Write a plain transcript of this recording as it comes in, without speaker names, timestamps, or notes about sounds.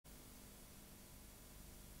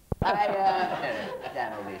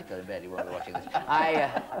Dan will be still in bed, he won't be watching this.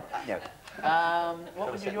 No.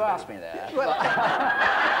 What did you ask me there? Well,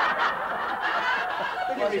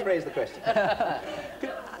 Could you rephrase the question?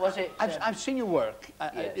 Was it... I've seen you work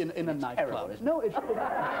yes, in a nightclub. Terrible, No, it's...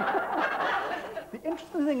 The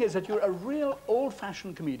interesting thing is that you're a real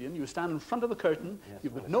old-fashioned comedian. You stand in front of the curtain, yes,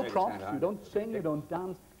 you've well, got no props, you don't sing, you don't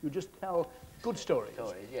dance, you just tell good stories.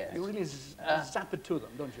 Stories, yes. You really zap it to them,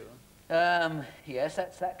 don't you? Yes,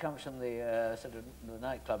 that comes from the sort of the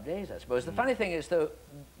nightclub days, I suppose. The funny thing is, though,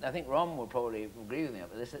 I think Ron will probably agree with me on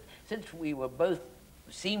this, that since we were both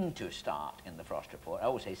seemed to start in the Frost Report, I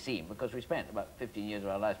always say seem, because we spent about 15 years of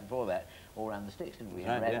our lives before that all around the sticks, didn't we?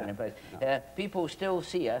 Right, in Redmond and place. People still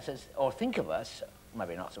see us as, or think of us,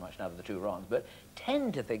 maybe not so much now with the two Rons, but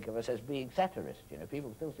tend to think of us as being satirists. You know,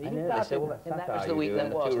 people still see. I know, they say, well, that's that satire was the week you do, that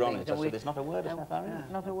and the was. two Ronnies, so there's not a word of satire in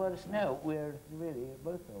it. Not a word of... No, we're really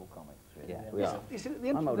both old comics. Really. Yes, we are. You see, the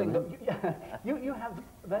interesting thing, you have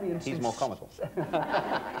very interesting... He's more comical.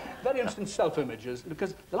 Very interesting self-images,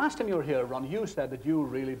 because the last time you were here, Ron, you said that you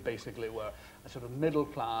really basically were a sort of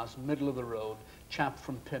middle-class, middle-of-the-road chap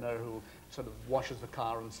from Pinner who sort of washes the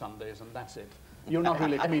car on Sundays, and that's it. You're not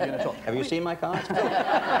really a comedian at all. Have you seen my car?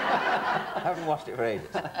 I haven't watched it for ages.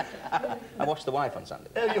 I watched The Wife on Sunday.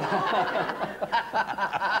 There you are.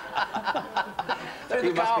 Through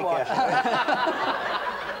the car wash.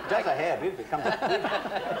 Does a hair, beautifully. Comes up.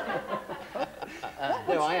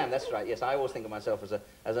 No, I am, that's right, yes. I always think of myself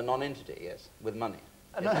as a non-entity, yes, with money.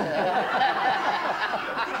 It's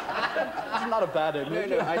not a bad image.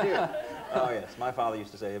 No, I do. Oh, yes. My father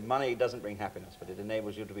used to say, money doesn't bring happiness, but it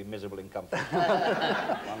enables you to be miserable in comfort.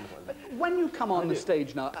 Wonderful. When you come on the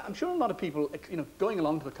stage now, I'm sure a lot of people, you know, going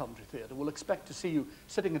along to the Coventry Theatre will expect to see you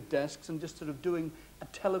sitting at desks and just sort of doing a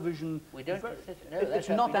television... We don't... No, it's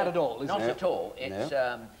not that at all, is it? Not at all. It's...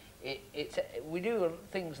 No. We do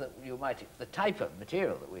things that you might, the type of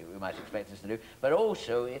material that we might expect us to do, but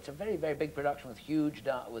also it's a very, very big production with huge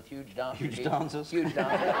dancers. Huge dancers? Huge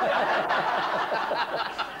dancers.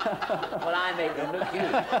 Well, I make them look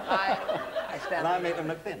huge. I stand and I make them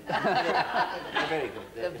look thin. They're very good.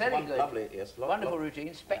 They're very good. Lovely, yes. Wonderful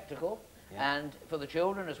routine, spectacle, yeah. and for the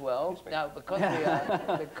children as well. Now, because we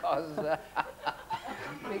are, because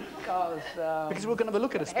we're going to have a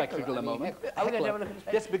look at a spectacle in a moment. Are we going to have a look at a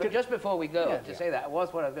spectacle? Yes, because... But just before we go, to say that,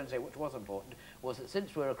 what I was going to say, which was important, was that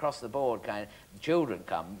since we're across the board, kind of, children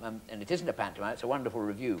come, and it isn't a pantomime, it's a wonderful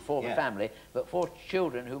review for the family, but for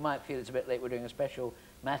children who might feel it's a bit late, we're doing a special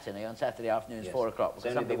matinee on Saturday afternoons, 4 o'clock. It's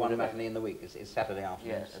only the one matinee in the week, is Saturday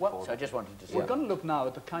afternoon. Yes, so I just wanted to say we're going to look now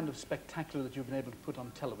at the kind of spectacular that you've been able to put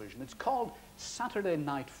on television. It's called Saturday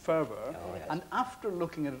Night Fervour, and after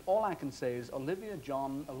looking at it, all I can say is Olivia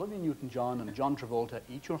Newton-John and John Travolta,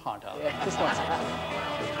 eat your heart out. Just watch it.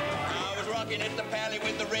 I was rocking at the pally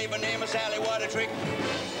with the raven named Sally. What a trick.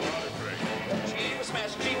 What a trick. She was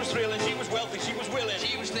smashing, she was thrilling, she was wealthy, she was willing,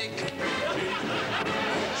 she was thick.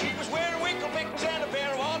 She was wearing winkle pickles and a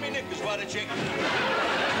pair of army knickers. What a chick.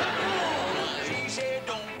 She said,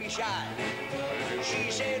 don't be shy.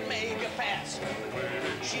 She said, make a pass.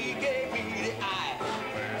 She gave me the eye.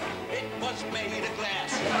 It was made of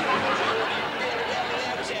glass.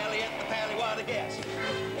 There was Sally at the pally. What a guess.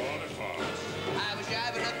 I was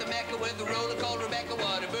driving up the Mecca with the roller called Rebecca.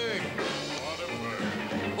 What a bird.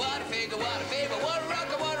 What a figure, what a favor, what a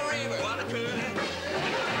rocker, what a raver. What a turn.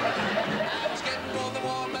 I was getting more than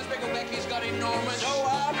warm, my speckled Becky's got enormous. So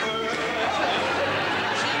I heard.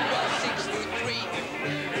 She was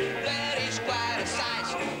 6'3". That is quite a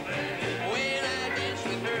size. When I danced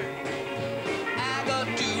with her, I got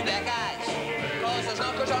 2 black eyes. Cause the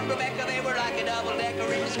snorkels on Rebecca, they were like a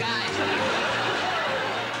double-decker in disguise.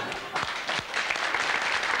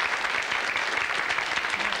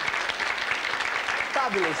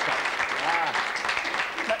 Fabulous stuff.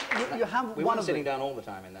 You have we one were of sitting down all the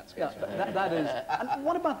time in that sketch. Yeah, that is. And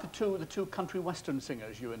what about the two country western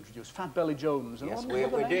singers you introduced, Fat Belly Jones? And Yes,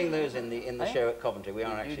 we're doing those in the show at Coventry. We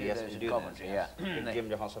are actually we do Coventry. yeah. Jim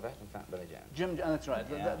Jehoshaphat and Fat Belly Jones. Jim, that's right.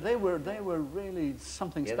 Yeah. They were really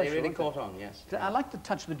something special. They really caught on. Yes. I like the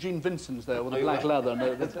touch of the Gene Vincents there with the black leather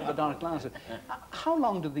and the dark glasses. How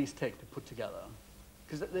long did these take to put together?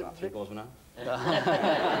 Because about 3/4 of an hour.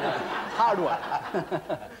 Hard work.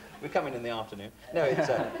 We come in the afternoon. No, it's,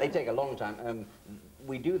 they take a long time.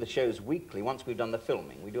 We do the shows weekly once we've done the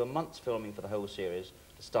filming. We do a month's filming for the whole series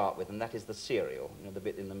to start with, and that is the serial, you know, the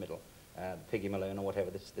bit in the middle, Piggy Malone or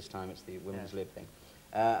whatever. This time it's the Women's Lib thing.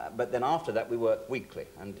 But then after that we work weekly,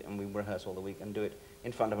 and we rehearse all the week and do it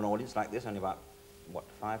in front of an audience like this, only about, what,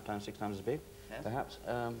 5 times, 6 times as big? Yes. Perhaps.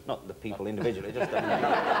 Not the people individually, just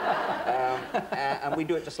and we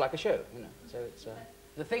do it just like a show, you know. So it's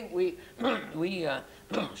The thing we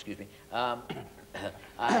excuse me.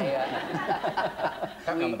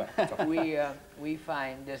 We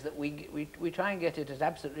find is that we try and get it as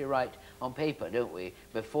absolutely right on paper, don't we,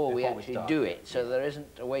 before we actually do it, so there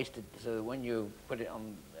isn't a wasted. So when you put it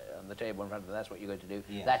on the table in front of them, that's what you're going to do.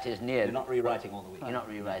 Yes. That is near. You're not rewriting all the week. You're not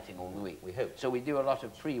rewriting all the week. We hope. So we do a lot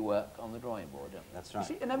of pre-work on the drawing board, don't we? That's right.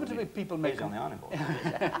 See, inevitably people make on the ironing board.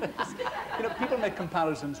 You know, people make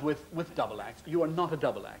comparisons with double acts. You are not a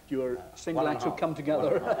double act. You are single acts who come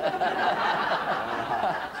together.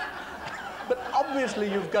 But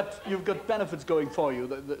obviously you've got benefits going for you,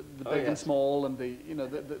 the big and small, and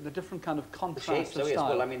the different kind of contrast of style.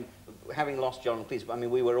 Well, I mean, having lost John Cleese, I mean,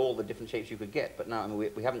 we were all the different shapes you could get, but now, I mean,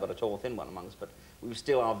 we haven't got a tall, thin one among us, but we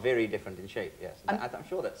still are very different in shape, yes. And I'm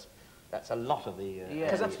sure that's a lot of the...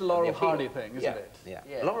 Because that's the Laurel Hardy thing, isn't it? Yeah.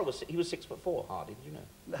 Laurel he was 6'4", Hardy, did you know?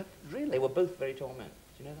 Really? They were both very tall men.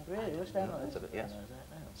 Do you know that? Really? What's that? Yes.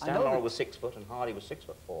 Stan Laurel was 6 foot and Hardy was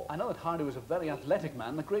 6'4". I know that Hardy was a very athletic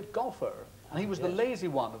man, a great golfer, and he was the lazy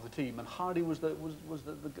one of the team, and Hardy was the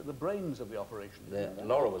brains of the operation.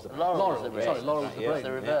 Laurel was the brains. Laurel was the brains. It's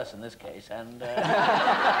the reverse in this case, and... Which am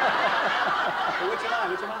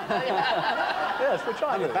I? Yes, which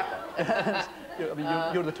are you? I mean,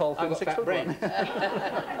 you're the tall, thin, 6 foot one.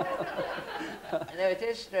 No, it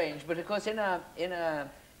is strange, but of course in a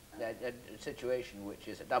situation which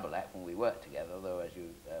is a double act when we work together, although as you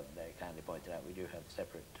very kindly pointed out, we do have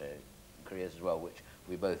separate careers as well, which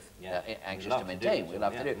we both anxious to maintain. We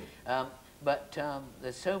love to do. But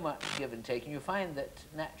there's so much give and take, and you find that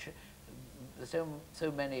there's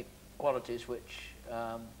so many qualities which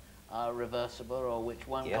are reversible, or which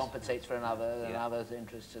one compensates for another, and others'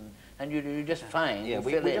 interests, and you just find. Yeah,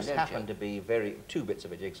 we just happen to be two bits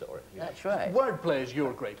of a jigsaw. That's right. Wordplay is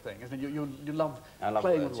your great thing, isn't it? You love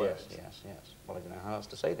playing with words. Yes. Well, I don't know how else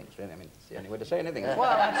to say things, really. I mean, it's the only way to say anything. Well,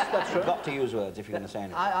 that's true. You've got to use words if you're going to say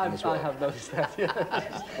anything. I have noticed that,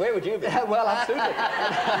 yes. Where would you be? Well, absolutely.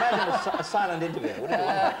 Imagine a silent interview.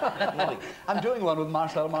 I'm doing one with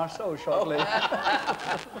Marcel Marceau shortly.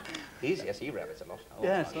 He rabbits a lot.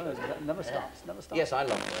 Yes, it never stops, never stops. Yes, I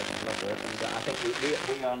love words, and I think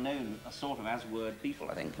we are known as sort of as word people,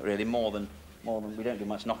 I think, really, more than we don't do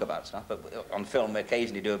much knockabout stuff, but on film we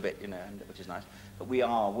occasionally do a bit, which is nice. But we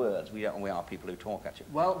are words, we are people who talk, actually.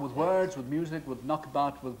 Well, with words, with music, with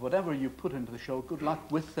knockabout, with whatever you put into the show, good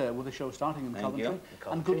luck with the show starting in Coventry,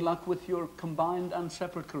 and good luck with your combined and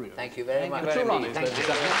separate careers. Thank you very much. The two Ronnies, Thank you.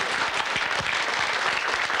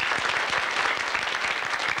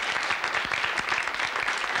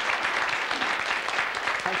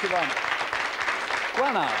 Thank you very much.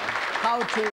 Well now, how to